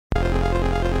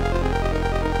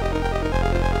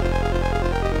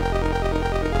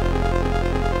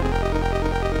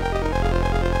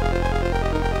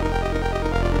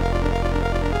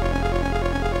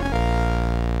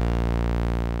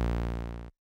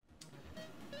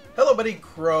Buddy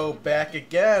Crow back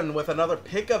again with another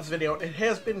pickups video. It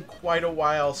has been quite a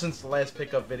while since the last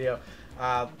pickup video.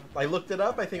 I looked it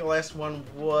up. I think the last one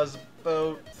was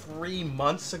about 3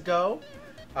 months ago.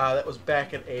 That was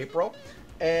back in April.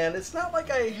 And it's not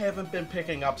like I haven't been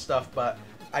picking up stuff, but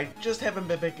I just haven't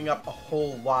been picking up a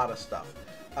whole lot of stuff.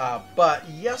 But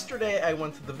yesterday I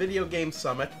went to the Video Game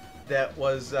Summit. That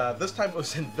was, this time it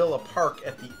was in Villa Park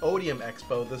at the Odium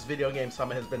Expo. This Video Game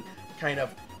Summit has been kind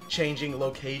of changing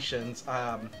locations,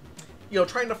 you know,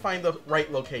 trying to find the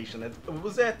right location. It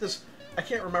was at this, I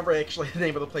can't remember actually the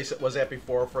name of the place it was at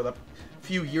before for the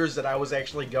few years that I was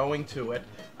actually going to it,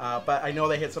 but I know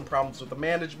they had some problems with the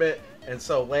management, and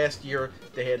so last year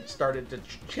they had started to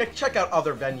check out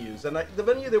other venues, and the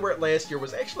venue they were at last year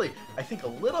was actually, I think, a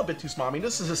little bit too small. I mean,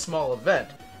 this is a small event,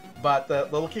 but the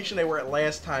location they were at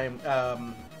last time,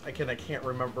 I can't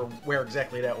remember where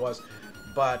exactly that was,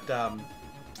 but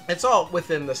it's all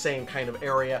within the same kind of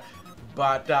area,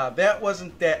 but that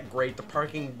wasn't that great. The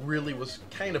parking really was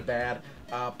kind of bad.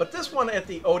 But this one at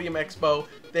the Odium Expo,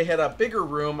 they had a bigger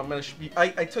room.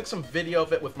 I took some video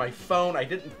of it with my phone. I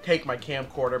didn't take my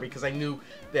camcorder because I knew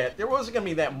that there wasn't going to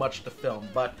be that much to film.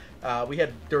 But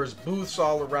there was booths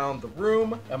all around the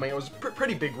room. I mean, it was a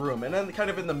pretty big room. And then kind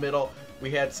of in the middle,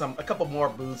 we had a couple more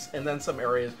booths, and then some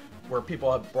areas where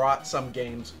people had brought some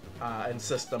games and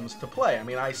systems to play. I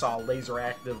mean, I saw Laser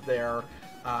Active there.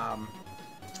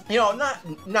 You know,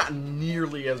 not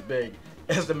nearly as big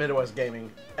as the Midwest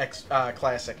Gaming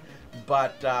Classic,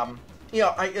 but you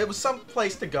know, it was some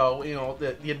place to go. You know,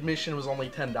 the admission was only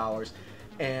 $10,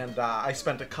 and I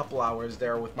spent a couple hours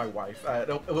there with my wife. It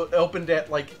opened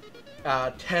at like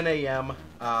 10 a.m.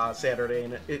 Saturday,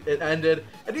 and it ended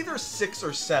at either 6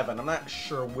 or 7. I'm not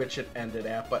sure which it ended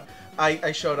at, but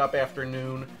I showed up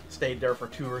afternoon, stayed there for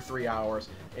 2 or 3 hours,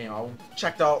 you know,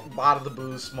 checked out a lot of the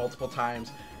booths multiple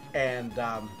times, and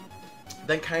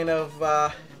then kind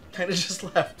of just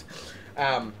left.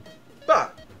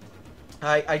 But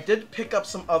I did pick up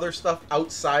some other stuff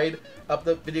outside of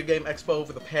the Video Game Expo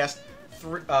over the past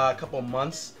couple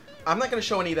months. I'm not going to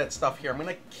show any of that stuff here. I'm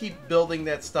going to keep building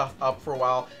that stuff up for a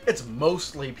while. It's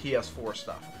mostly PS4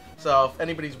 stuff. So if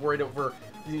anybody's worried over,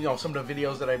 you know, some of the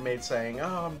videos that I made saying,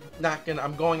 oh,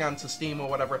 I'm going on to Steam or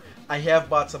whatever, I have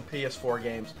bought some PS4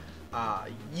 games. I'm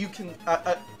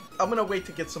gonna wait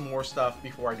to get some more stuff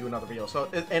before I do another video. So,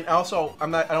 and also, I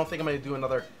don't think I'm gonna do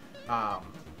another.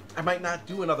 I might not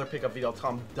do another pickup video until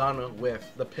I'm done with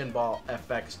the Pinball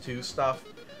FX2 stuff.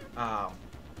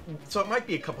 So it might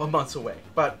be a couple of months away,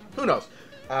 but who knows?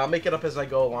 I'll make it up as I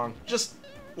go along, just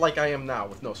like I am now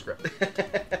with no script.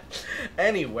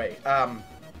 Anyway,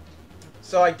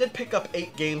 so I did pick up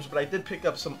 8 games, but I did pick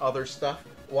up some other stuff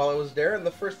while I was there. And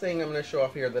the first thing I'm gonna show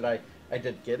off here that I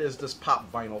did get is this Pop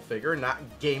Vinyl figure, not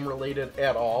game related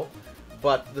at all,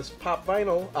 but this Pop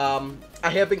Vinyl, I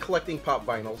have been collecting Pop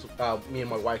Vinyls, me and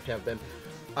my wife have been.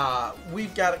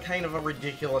 We've got a kind of a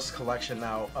ridiculous collection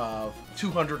now of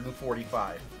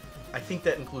 245. I think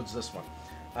that includes this one.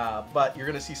 But you're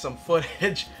going to see some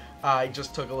footage I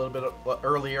just took a little bit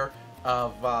earlier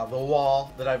of the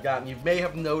wall that I've gotten. You may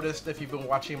have noticed if you've been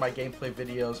watching my gameplay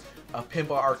videos of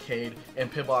Pinball Arcade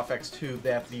and Pinball FX2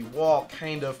 that the wall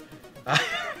kind of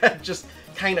just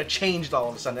kind of changed all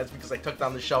of a sudden. That's because I took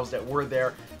down the shelves that were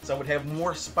there, so I would have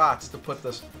more spots to put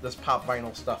this Pop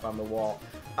Vinyl stuff on the wall.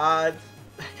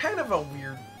 Kind of a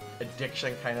weird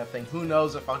addiction kind of thing. Who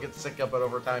knows if I'll get sick of it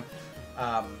over time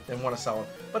and want to sell them.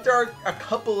 But there are a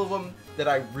couple of them that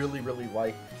I really, really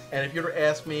like. And if you were to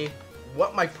ask me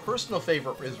what my personal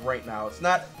favorite is right now, it's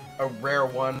not a rare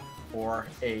one or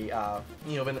a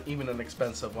you know, even an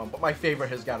expensive one, but my favorite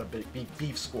has got to be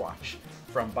Beef Squash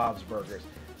from Bob's Burgers.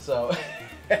 So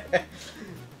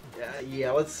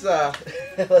yeah,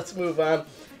 let's move on.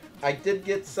 I did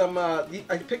get some, I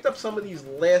picked up some of these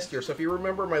last year, so if you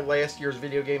remember my last year's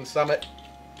Video Game Summit,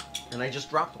 and I just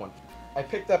dropped one. I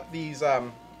picked up these,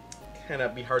 kind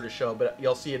of be hard to show, but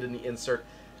you'll see it in the insert.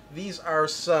 These are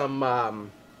some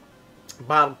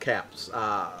bottle caps,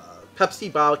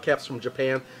 Pepsi bottle caps from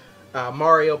Japan,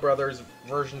 Mario Brothers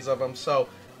versions of them. So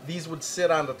these would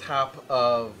sit on the top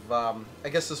of, I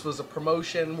guess this was a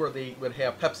promotion where they would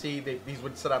have Pepsi. These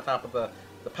would sit on top of the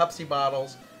Pepsi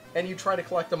bottles, and you try to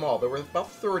collect them all. There were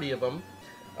about 30 of them.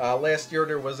 Last year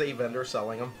there was a vendor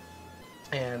selling them,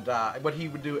 and what he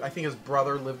would do, I think his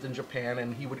brother lived in Japan,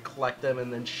 and he would collect them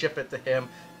and then ship it to him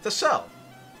to sell.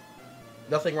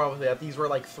 Nothing wrong with that. These were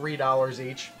like $3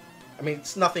 each. I mean,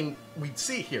 it's nothing we'd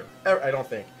see here, I don't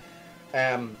think.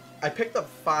 I picked up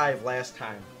 5 last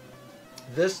time.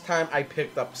 This time I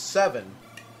picked up 7,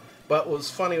 but what was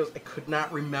funny was I could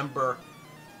not remember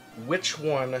which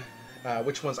one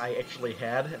which ones I actually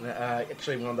had, and I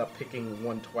actually wound up picking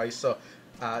one twice. So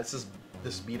this is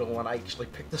this Beetle one. I actually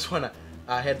picked this one.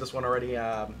 I had this one already.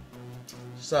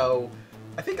 So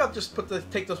I think I'll just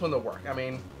take this one to work. I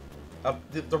mean,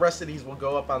 the rest of these will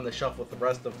go up on the shelf with the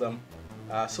rest of them.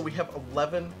 So we have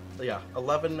 11. Yeah,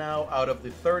 11 now out of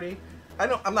the 30.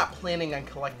 I'm not planning on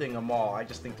collecting them all. I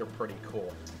just think they're pretty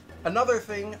cool. Another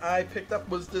thing I picked up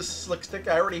was this Slick Stick.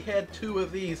 I already had 2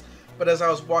 of these, but as I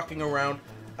was walking around,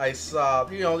 I saw,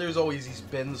 there's always these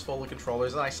bins full of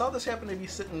controllers, and I saw this happen to be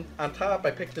sitting on top. I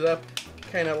picked it up,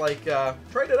 kind of like,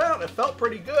 tried it out, and it felt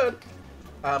pretty good.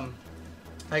 I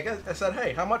said,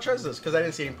 hey, how much is this? Because I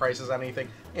didn't see any prices on anything.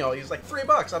 He's like,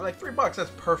 $3. I'm like, $3, that's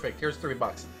perfect. Here's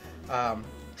 $3.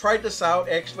 Tried this out,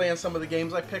 actually, on some of the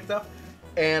games I picked up.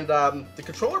 And the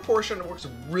controller portion works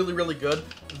really, really good.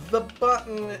 The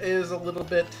button is a little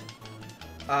bit,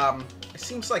 it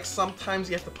seems like sometimes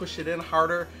you have to push it in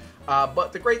harder.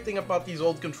 But the great thing about these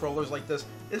old controllers like this,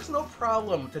 it's no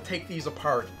problem to take these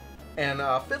apart and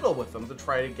fiddle with them to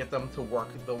try to get them to work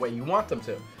the way you want them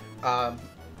to.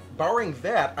 Barring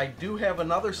that, I do have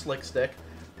another Slick Stick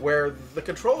where the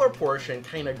controller portion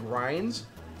kind of grinds.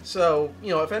 So,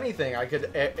 if anything, I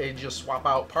could just swap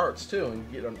out parts, too,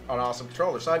 and get an awesome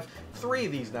controller. So I have 3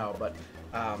 of these now, but,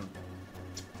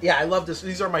 yeah, I love this.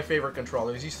 These are my favorite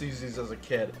controllers. I used to use these as a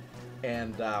kid,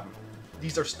 and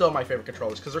these are still my favorite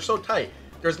controllers because they're so tight.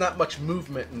 There's not much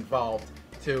movement involved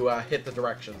to hit the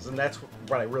directions, and that's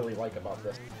what I really like about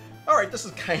this. Alright, this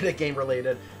is kind of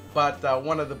game-related, but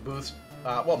one of the booths,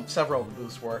 well, several of the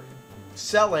booths were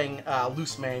selling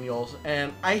loose manuals,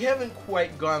 and I haven't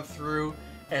quite gone through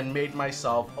and made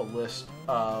myself a list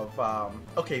of,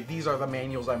 okay, these are the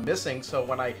manuals I'm missing, so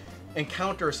when I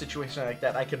encounter a situation like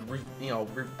that, I could,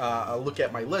 look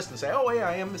at my list and say, oh yeah,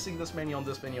 I am missing this manual, and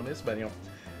this manual, and this manual.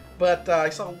 But I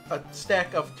saw a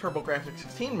stack of TurboGrafx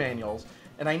 16 manuals,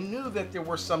 and I knew that there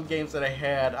were some games that I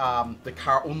had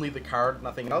only the card,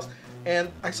 nothing else,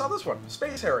 and I saw this one,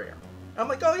 Space Harrier. I'm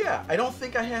like, oh yeah, I don't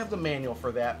think I have the manual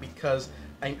for that because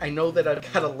I know that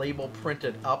I've got a label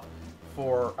printed up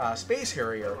for Space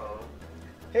Harrier.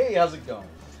 Hey, how's it going?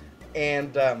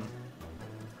 And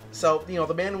so,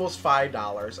 the manual's $5.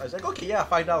 I was like, okay, yeah,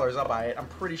 $5, I'll buy it. I'm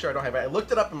pretty sure I don't have it. I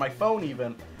looked it up on my phone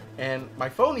even, and my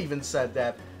phone even said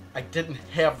that I didn't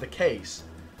have the case.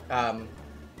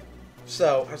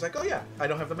 So I was like, oh yeah, I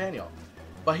don't have the manual.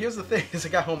 But here's the thing, is I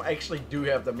got home, I actually do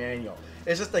have the manual.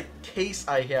 It's just the case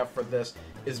I have for this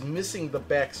is missing the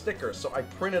back sticker, so I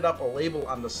printed up a label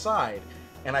on the side,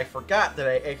 and I forgot that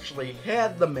I actually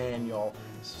had the manual,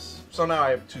 so now I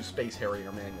have 2 Space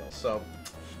Harrier manuals, so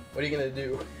what are you going to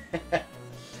do?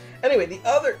 Anyway,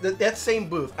 that same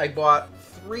booth, I bought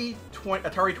 3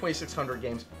 Atari 2600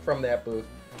 games from that booth.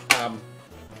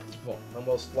 Well,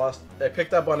 almost lost, I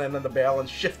picked up one and then the balance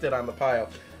shifted on the pile.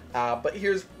 But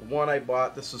here's one I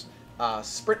bought. This is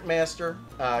Sprint Master,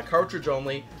 cartridge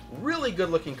only, really good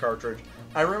looking cartridge.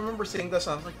 I remember seeing this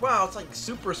and I was like, wow, it's like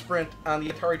Super Sprint on the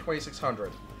Atari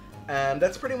 2600. And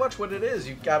that's pretty much what it is.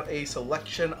 You've got a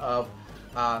selection of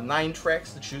 9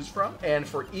 tracks to choose from, and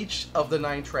for each of the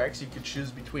 9 tracks you could choose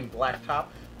between blacktop,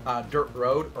 dirt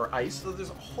road, or ice. So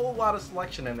there's a whole lot of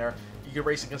selection in there. You can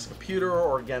race against a computer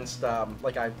or against,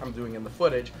 like I'm doing in the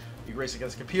footage, you can race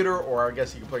against a computer, or I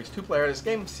guess you can play as 2-player. This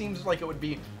game seems like it would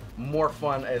be more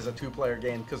fun as a 2-player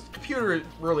game because the computer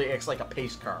really acts like a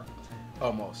pace car.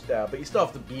 Almost, but you still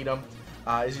have to beat them.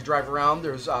 As you drive around,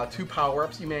 there's 2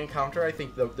 power-ups you may encounter. I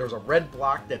think there's a red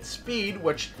block that's speed,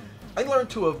 which I learned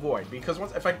to avoid because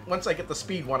once I get the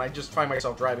speed one, I just find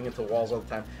myself driving into walls all the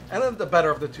time. And then the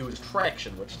better of the 2 is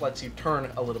traction, which lets you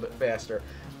turn a little bit faster.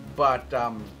 But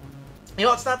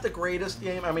it's not the greatest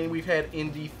game. I mean, we've had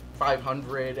Indy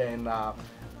 500, and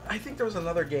I think there was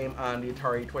another game on the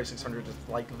Atari 2600 just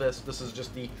like this. This is just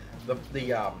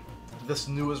this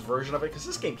newest version of it, because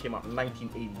this game came out in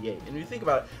 1988, and you think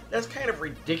about it, that's kind of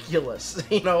ridiculous.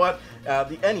 You know what?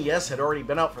 The NES had already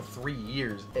been out for 3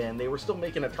 years, and they were still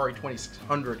making Atari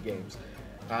 2600 games.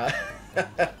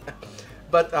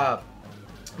 But I'm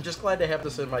just glad to have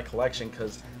this in my collection,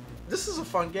 because this is a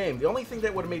fun game. The only thing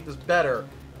that would have made this better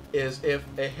is if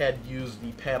it had used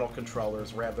the paddle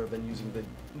controllers rather than using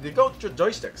the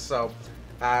joysticks. So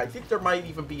I think there might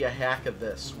even be a hack of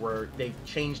this where they've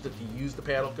changed it to use the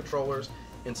paddle controllers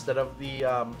instead of the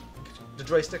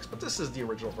joysticks, but this is the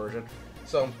original version.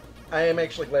 So I am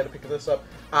actually glad to pick this up.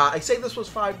 I say this was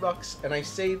 $5, and I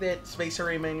say that Space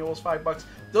Harrier manual was $5.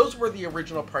 Those were the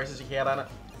original prices he had on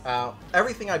it.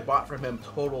 Everything I bought from him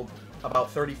totaled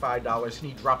about $35, and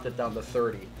he dropped it down to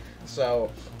 $30. So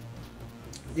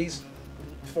these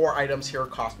 4 items here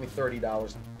cost me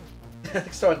 $30.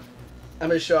 Next one, I'm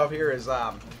going to show off here is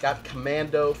got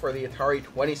Commando for the Atari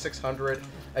 2600.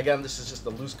 Again, this is just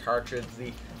a loose cartridge.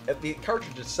 The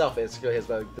cartridge itself has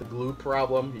the glue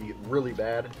problem. You get really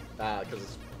bad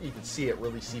because you can see it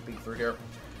really seeping through here.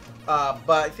 But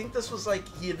I think this was like,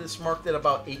 he had just marked it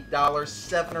about $8,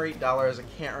 $7 or $8. I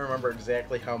can't remember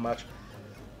exactly how much.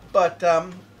 But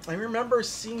I remember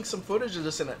seeing some footage of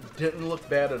this and it didn't look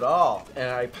bad at all.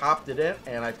 And I popped it in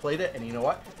and I played it, and you know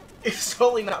what? It's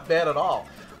totally not bad at all.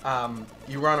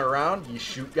 You run around, you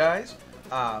shoot guys.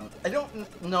 I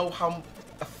don't know how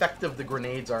effective the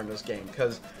grenades are in this game,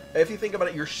 because if you think about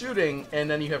it, you're shooting and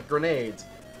then you have grenades.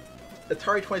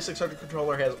 Atari 2600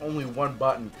 controller has only one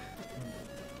button.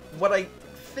 What I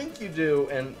think you do,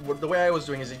 and the way I was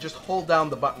doing, is you just hold down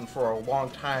the button for a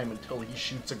long time until he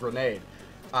shoots a grenade.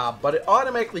 But it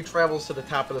automatically travels to the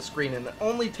top of the screen, and it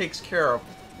only takes care of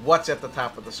what's at the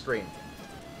top of the screen.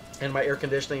 And my air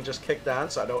conditioning just kicked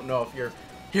on, so I don't know if you're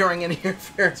hearing any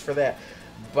interference for that.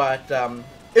 But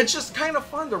it's just kind of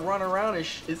fun to run around.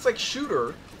 It's like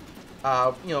shooter,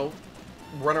 you know,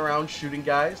 run around shooting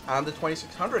guys on the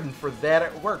 2600, and for that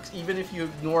it works, even if you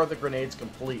ignore the grenades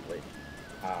completely.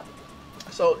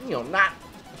 So, you know,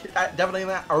 definitely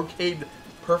not arcade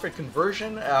perfect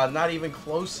conversion, not even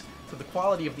close to the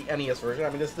quality of the NES version. I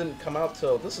mean, this didn't come out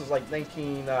till, this was like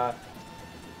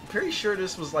pretty sure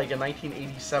this was like a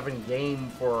 1987 game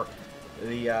for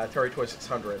the Atari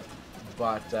 2600.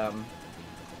 But,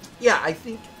 yeah, I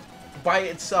think by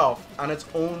itself, on its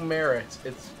own merits,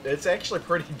 it's actually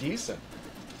pretty decent.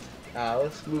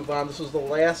 Let's move on. This was the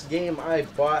last game I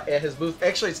bought at his booth.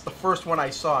 Actually, it's the first one I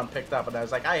saw and picked up, and I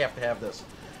was like, I have to have this.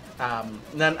 And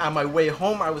then on my way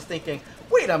home, I was thinking,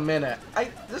 wait a minute,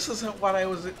 this isn't what I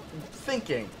was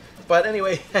thinking. But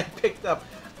anyway, I picked up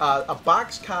a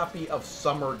box copy of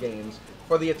Summer Games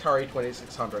for the Atari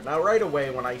 2600. Now, right away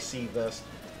when I see this,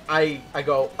 I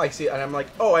see it, and I'm like,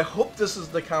 oh, I hope this is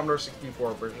the Commodore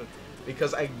 64 version,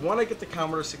 because I want to get the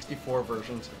Commodore 64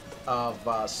 versions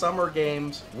of Summer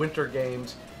Games, Winter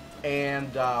Games,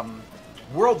 and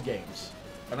World Games.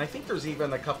 And I think there's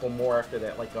even a couple more after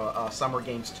that, like Summer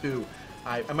Games 2.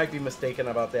 I might be mistaken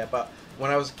about that, but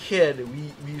when I was a kid,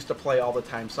 we used to play all the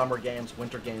time Summer Games,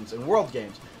 Winter Games, and World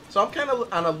Games. So I'm kind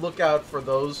of on a lookout for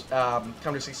those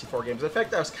Commodore 64 games. In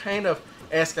fact, I was kind of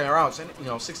asking around, saying, you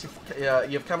know,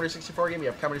 you have Commodore 64 game, you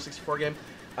have Commodore 64 game.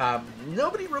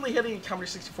 Nobody really had any Commodore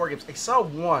 64 games. I saw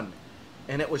one,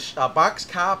 and it was a box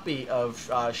copy of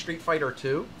Street Fighter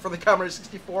 2 for the Commodore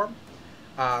 64.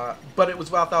 But it was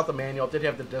without the manual. It did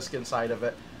have the disc inside of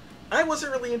it. I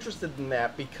wasn't really interested in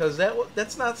that because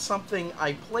that's not something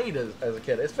I played as a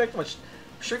kid. In fact, when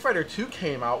Street Fighter 2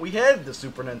 came out, we had the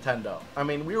Super Nintendo. I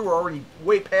mean, we were already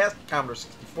way past Commodore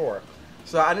 64.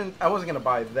 So I wasn't gonna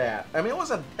buy that. I mean,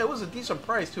 it was a decent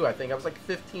price too. I think it was like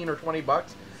 15 or 20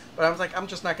 bucks. But I was like, I'm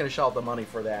just not gonna shell out the money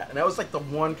for that. And that was like the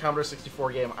one Commodore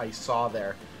 64 game I saw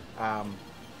there.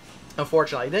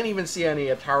 Unfortunately, I didn't even see any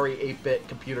Atari 8-bit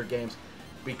computer games,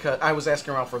 because I was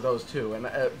asking around for those too. And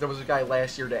there was a guy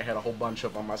last year that had a whole bunch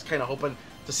of them. I was kind of hoping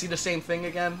to see the same thing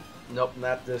again. Nope,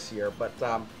 not this year. But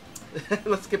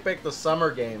let's get back to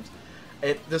Summer Games.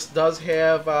 This does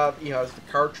have, you know, the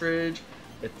cartridge.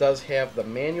 It does have the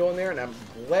manual in there, and I'm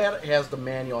glad it has the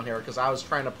manual in here, because I was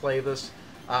trying to play this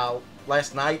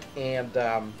last night, and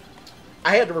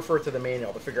I had to refer to the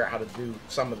manual to figure out how to do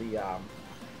some of the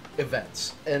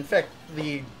events. In fact,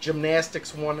 the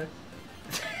gymnastics one,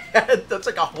 that's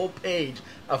like a whole page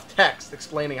of text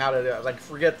explaining how to do it. I was like,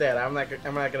 forget that. I'm not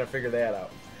going to figure that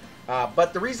out.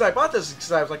 But the reason I bought this is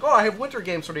because I was like, oh, I have Winter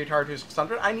Games for the Atari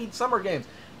 2600. I need Summer Games.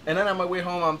 And then on my way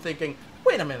home, I'm thinking,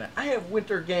 wait a minute. I have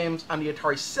Winter Games on the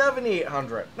Atari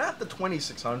 7800, not the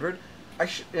 2600.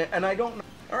 And I don't know.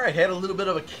 All right, had a little bit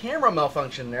of a camera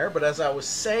malfunction there, but as I was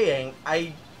saying,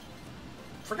 I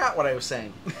forgot what I was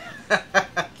saying.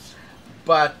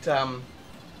 But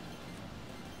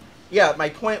yeah, my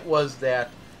point was that,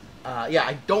 yeah,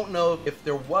 I don't know if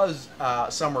there was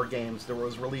Summer Games that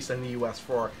was released in the U.S.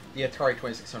 for the Atari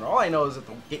 2600. All I know is that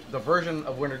the version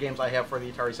of Winter Games I have for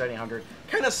the Atari 7800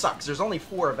 kind of sucks. There's only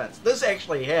 4 events. This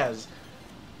actually has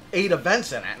 8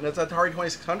 events in it, and it's an Atari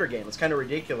 2600 game. It's kind of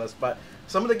ridiculous, but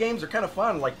some of the games are kind of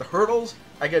fun, like the hurdles.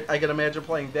 I could imagine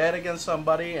playing that against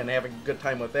somebody and having a good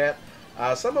time with that.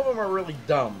 Some of them are really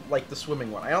dumb, like the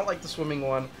swimming one. I don't like the swimming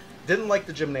one. Didn't like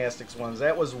the gymnastics ones.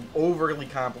 That was overly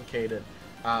complicated.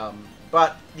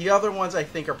 But the other ones I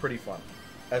think are pretty fun,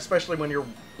 especially when you're,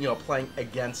 you know, playing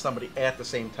against somebody at the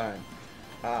same time.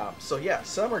 So yeah,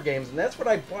 Summer Games, and that's what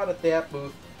I bought at that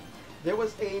booth. There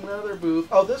was another booth.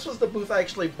 Oh, this was the booth I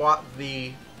actually bought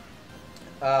the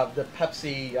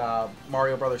Pepsi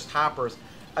Mario Brothers toppers.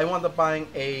 I wound up buying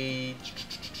a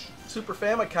Super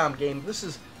Famicom game. This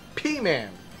is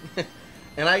P-Man.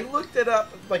 And I looked it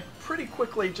up like pretty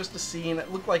quickly just to see, and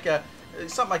it looked like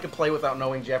something I could play without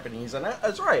knowing Japanese. And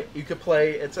that's right. You could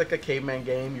play. It's like a caveman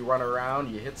game. You run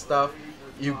around. You hit stuff.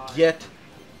 You get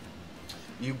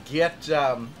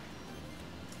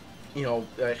you know,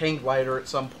 a hang glider at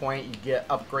some point. You get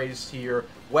upgrades to your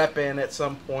weapon at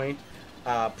some point.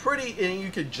 And you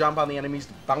could jump on the enemies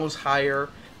to bounce higher,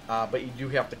 but you do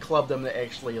have to club them to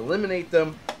actually eliminate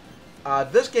them.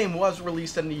 This game was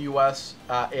released in the U.S.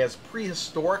 As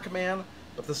Prehistoric Man,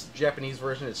 but this Japanese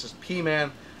version, it's just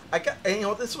P-Man.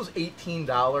 This was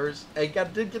 $18. I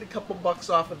did get a couple bucks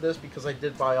off of this because I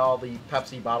did buy all the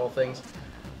Pepsi bottle things,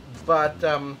 but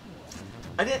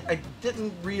I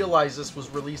didn't realize this was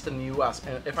released in the U.S.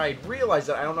 And if I had realized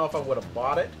it, I don't know if I would have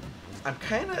bought it. I'm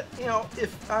kind of,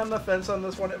 if on the fence on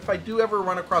this one. If I do ever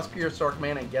run across Prehistoric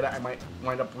Man and get it, I might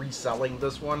wind up reselling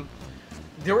this one.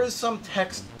 There is some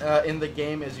text in the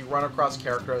game as you run across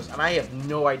characters, and I have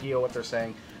no idea what they're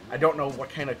saying. I don't know what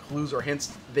kind of clues or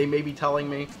hints they may be telling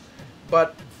me.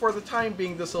 But for the time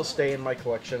being, this will stay in my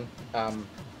collection.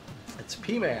 It's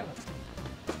P-Man.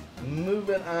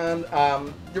 Moving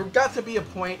on. There got to be a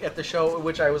point at the show at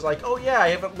which I was like, oh yeah, I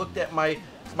haven't looked at my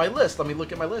list. Let me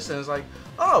look at my list. And it's like,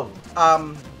 oh,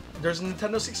 there's a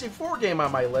Nintendo 64 game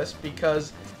on my list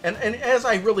because, and as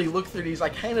I really look through these, I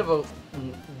kind of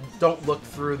don't look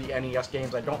through the NES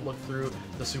games. I don't look through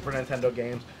the Super Nintendo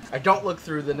games. I don't look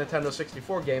through the Nintendo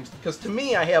 64 games because to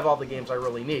me, I have all the games I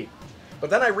really need. But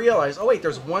then I realized, oh wait,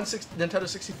 there's one Nintendo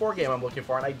 64 game I'm looking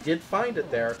for, and I did find it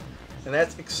there, and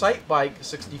that's Excitebike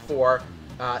 64.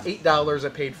 $8 I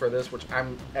paid for this, which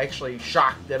I'm actually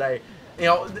shocked that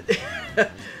Nintendo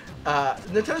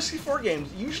 64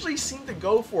 games usually seem to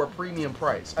go for a premium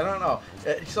price. I don't know.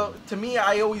 So to me,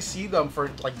 I always see them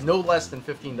for like no less than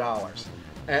 $15.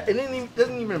 It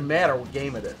doesn't even matter what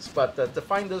game it is. But to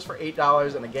find this for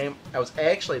 $8 in a game I was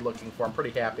actually looking for, I'm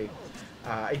pretty happy.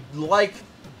 I like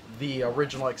the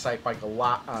original Excitebike a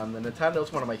lot on the Nintendo.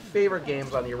 It's one of my favorite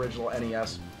games on the original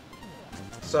NES.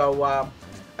 So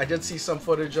I did see some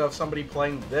footage of somebody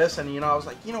playing this, and I was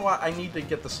like, you know what, I need to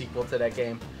get the sequel to that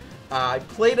game. I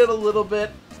played it a little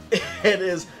bit. It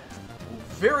is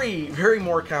very, very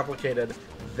more complicated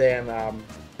than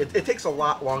it takes a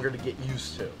lot longer to get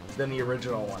used to than the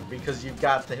original one because you've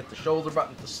got to hit the shoulder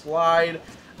button to slide.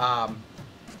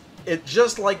 It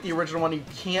just like the original one, you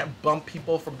can't bump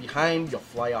people from behind. You'll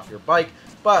fly off your bike,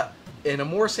 but in a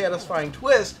more satisfying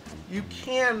twist, you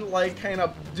can like kind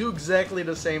of do exactly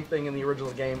the same thing in the original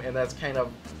game, and that's kind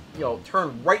of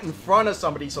turn right in front of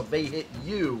somebody so they hit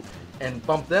you and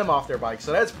bump them off their bike.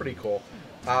 So that's pretty cool.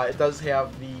 It does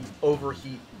have the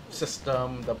overheat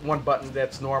system, the one button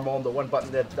that's normal, and the one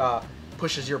button that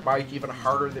pushes your bike even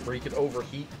harder, where you can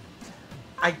overheat.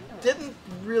 I didn't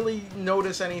really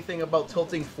notice anything about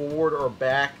tilting forward or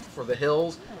back for the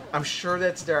hills. I'm sure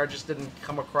that's there. I just didn't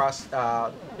come across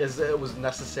as it was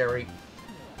necessary.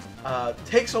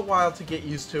 Takes a while to get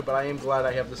used to, but I am glad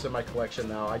I have this in my collection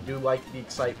now. I do like the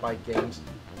Excitebike games,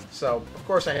 so of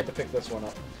course I had to pick this one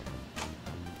up.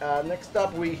 Next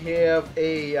up we have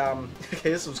a,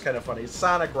 okay, this was kind of funny,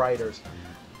 Sonic Riders.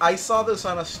 I saw this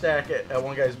on a stack at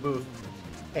one guy's booth,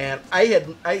 and I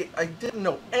didn't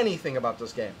know anything about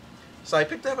this game. So I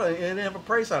picked it up and it didn't have a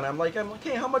price on it. I'm like,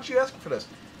 hey, how much are you asking for this?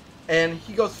 And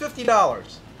he goes,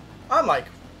 $50. I'm like,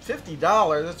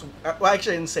 $50? That's, well,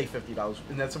 actually I didn't say $50,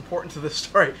 and that's important to this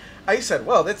story. I said,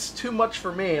 well, that's too much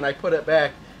for me, and I put it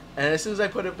back. And as soon as I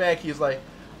put it back, he's like,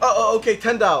 oh, okay,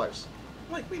 $10.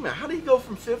 I'm like, wait a minute, how do you go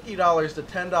from $50 to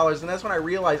 $10? And that's when I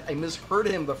realized I misheard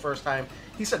him the first time.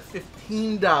 He said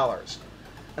 $15.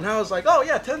 And I was like, oh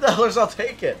yeah, $10, I'll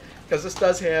take it. Because this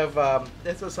does have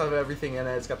everything in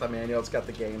it. It's got the manual, it's got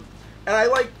the game. And I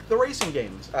like the racing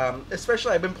games.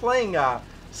 Especially, I've been playing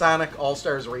Sonic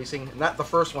All-Stars Racing. Not the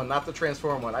first one, not the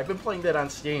Transform one. I've been playing that on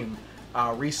Steam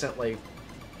recently.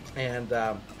 And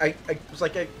I was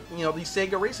like, these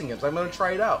Sega racing games, I'm going to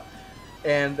try it out.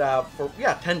 And for,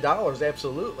 yeah, $10,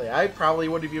 absolutely. I probably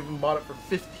would have even bought it for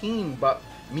 $15, but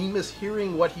me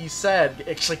mishearing what he said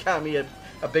actually got me a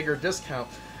bigger discount.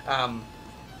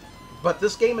 But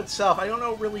this game itself, I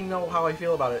don't really know how I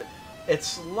feel about it.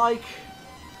 It's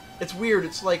weird.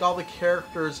 It's like all the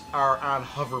characters are on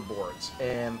hoverboards,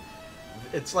 and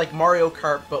it's like Mario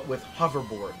Kart but with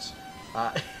hoverboards.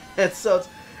 And so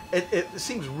it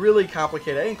seems really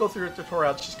complicated. I didn't go through a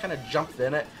tutorial. It's just kind of jumped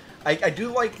in it. I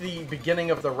do like the beginning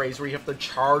of the race where you have to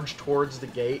charge towards the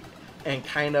gate and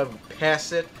kind of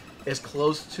pass it as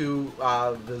close to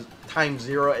the time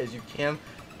zero as you can.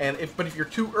 And but if you're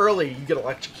too early, you get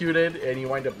electrocuted and you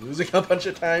wind up losing a bunch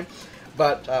of time.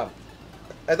 But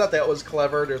I thought that was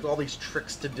clever. There's all these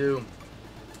tricks to do.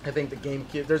 I think the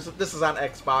GameCube. This is on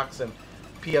Xbox and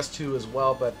PS2 as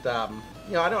well, but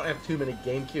you know, I don't have too many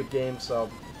GameCube games, so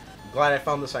I'm glad I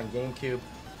found this on GameCube.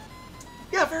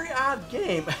 Yeah, very odd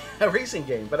game, a racing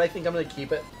game, but I think I'm going to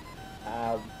keep it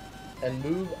and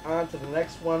move on to the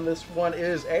next one. This one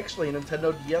is actually a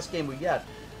Nintendo DS game we get.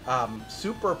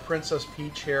 Super Princess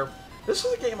Peach here. This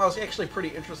was a game I was actually pretty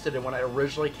interested in when it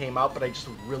originally came out, but I just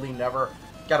really never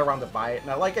got around to buy it.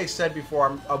 Now, like I said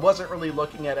before, I wasn't really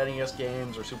looking at NES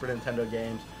games or Super Nintendo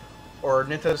games or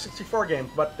Nintendo 64 games,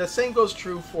 but the same goes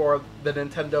true for the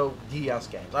Nintendo DS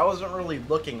games. I wasn't really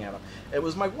looking at them. It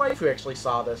was my wife who actually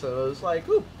saw this, and it was like,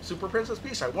 ooh, Super Princess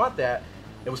Peach, I want that.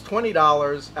 It was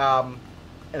 $20,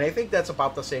 and I think that's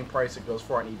about the same price it goes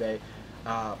for on eBay.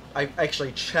 I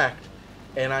actually checked,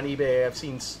 and on eBay I've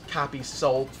seen copies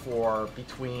sold for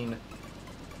between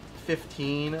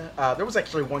 15. There was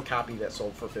actually one copy that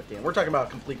sold for 15. We're talking about a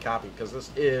complete copy, because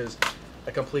this is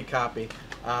a complete copy.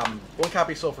 One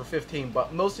copy sold for 15,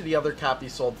 but most of the other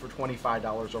copies sold for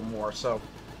 $25 or more. So,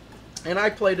 and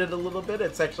I played it a little bit.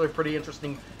 It's actually a pretty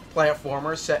interesting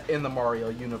platformer set in the Mario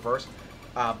universe.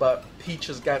 But Peach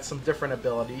has got some different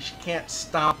abilities. She can't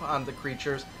stomp on the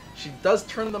creatures. She does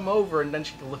turn them over, and then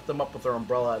she can lift them up with her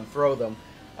umbrella and throw them.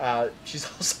 She's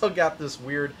also got this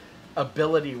weird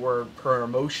ability where her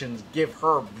emotions give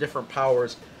her different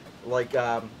powers. Like,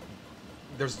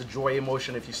 there's the joy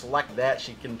emotion. If you select that,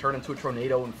 she can turn into a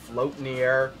tornado and float in the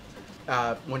air.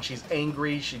 When she's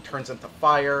angry, she turns into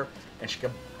fire, and she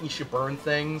can burn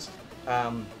things.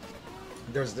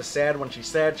 There's the sad. When she's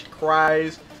sad, she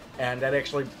cries, and that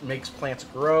actually makes plants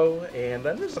grow. And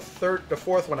then there's the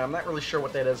fourth one. I'm not really sure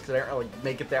what that is, because I didn't really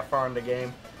make it that far in the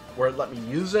game where it let me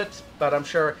use it, but I'm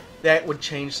sure that would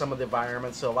change some of the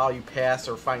environments to allow you pass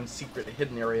or find secret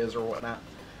hidden areas or whatnot.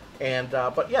 And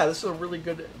but yeah, this is a really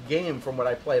good game from what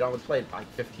I played. I only played like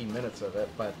 15 minutes of it,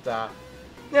 but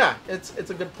yeah, it's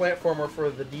a good platformer for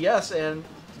the DS, and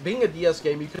being a DS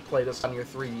game, you could play this on your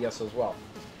 3DS as well.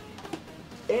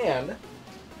 And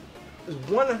there's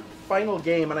one final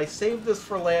game, and I saved this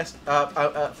for last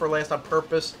on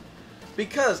purpose,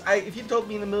 because if you told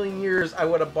me in a million years I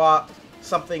would have bought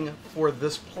something for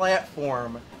this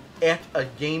platform at a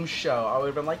game show, I would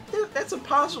have been like, that's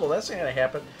impossible, that's not going to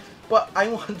happen. But I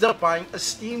wound up buying a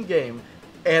Steam game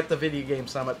at the Video Game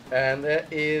Summit, and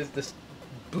that is the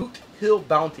Boot Hill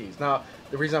Bounties. Now,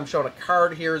 the reason I'm showing a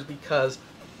card here is because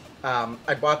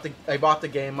I bought the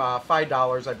game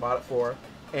 $5. I bought it for,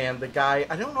 and the guy,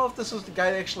 I don't know if this was the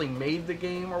guy that actually made the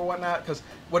game or whatnot, because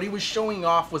what he was showing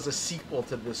off was a sequel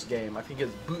to this game. I think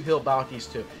it's Boot Hill Bounties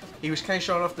 2. He was kind of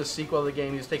showing off the sequel of the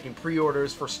game. He was taking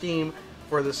pre-orders for Steam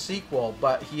for the sequel,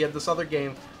 but he had this other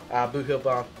game, Boot Hill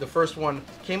Bounties. The first one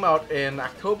came out in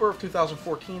October of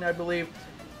 2014, I believe.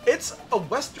 It's a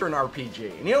Western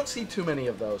RPG, and you don't see too many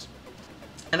of those.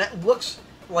 And it looks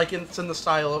like it's in the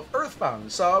style of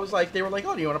Earthbound. So I was like, they were like,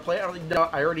 oh, do you want to play it? I was like, no,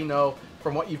 I already know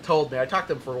from what you've told me. I talked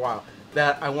to them for a while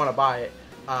that I want to buy it.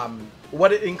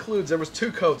 What it includes, there was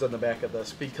 2 codes on the back of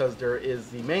this, because there is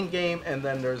the main game, and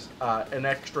then there's an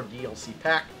extra DLC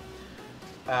pack.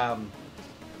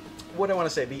 What do I want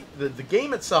to say? The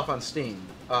game itself on Steam,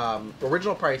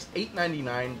 original price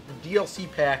 $8.99. DLC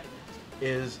pack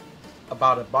is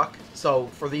about $1. So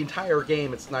for the entire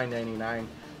game, it's $9.99.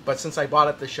 But since I bought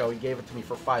it at the show, he gave it to me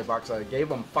for $5. I gave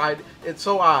him $5. It's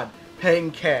so odd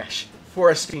paying cash for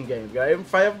a Steam game. I gave him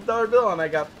 $5 bill, and I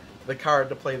got the card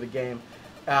to play the game.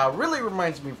 Really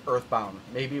reminds me of Earthbound,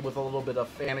 maybe with a little bit of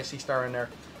Phantasy Star in there.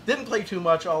 Didn't play too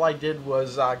much. All I did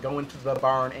was go into the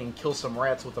barn and kill some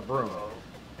rats with a broom.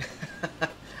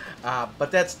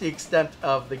 But that's the extent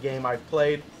of the game I've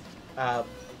played.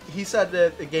 He said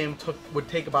that the game would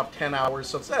take about 10 hours,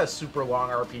 so it's not a super long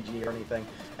RPG or anything.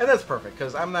 And that's perfect,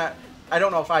 because I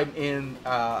don't know if I'm in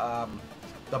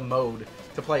the mode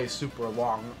to play a super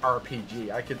long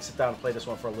RPG. I could sit down and play this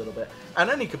one for a little bit on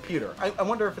any computer. I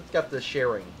wonder if it's got the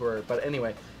sharing for it, but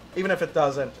anyway, even if it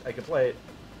doesn't, I could play it.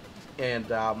 And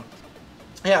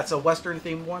yeah, it's a Western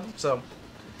themed one, so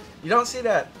you don't see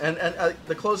that. And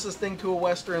the closest thing to a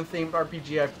Western themed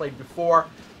RPG I've played before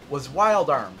was Wild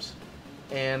Arms,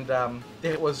 and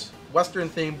it was Western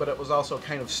themed, but it was also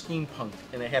kind of steampunk,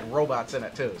 and it had robots in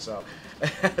it too. So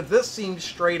this seems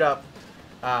straight up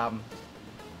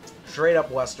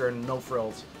Western, no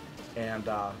frills, and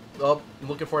well, I'm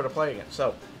looking forward to playing it.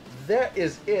 So that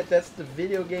is it. That's the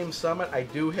Video Game Summit. I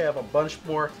do have a bunch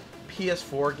more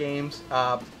PS4 games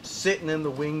sitting in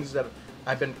the wings that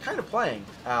I've been kind of playing.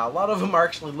 A lot of them are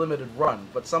actually limited run,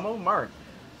 but some of them aren't.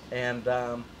 And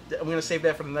I'm going to save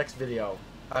that for the next video.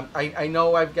 I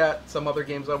know I've got some other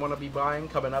games I want to be buying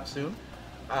coming up soon.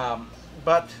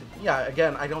 But yeah,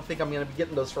 again, I don't think I'm going to be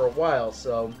getting those for a while,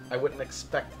 so I wouldn't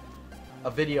expect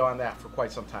a video on that for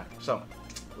quite some time. So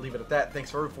leave it at that. Thanks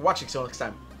for watching. See you next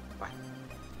time.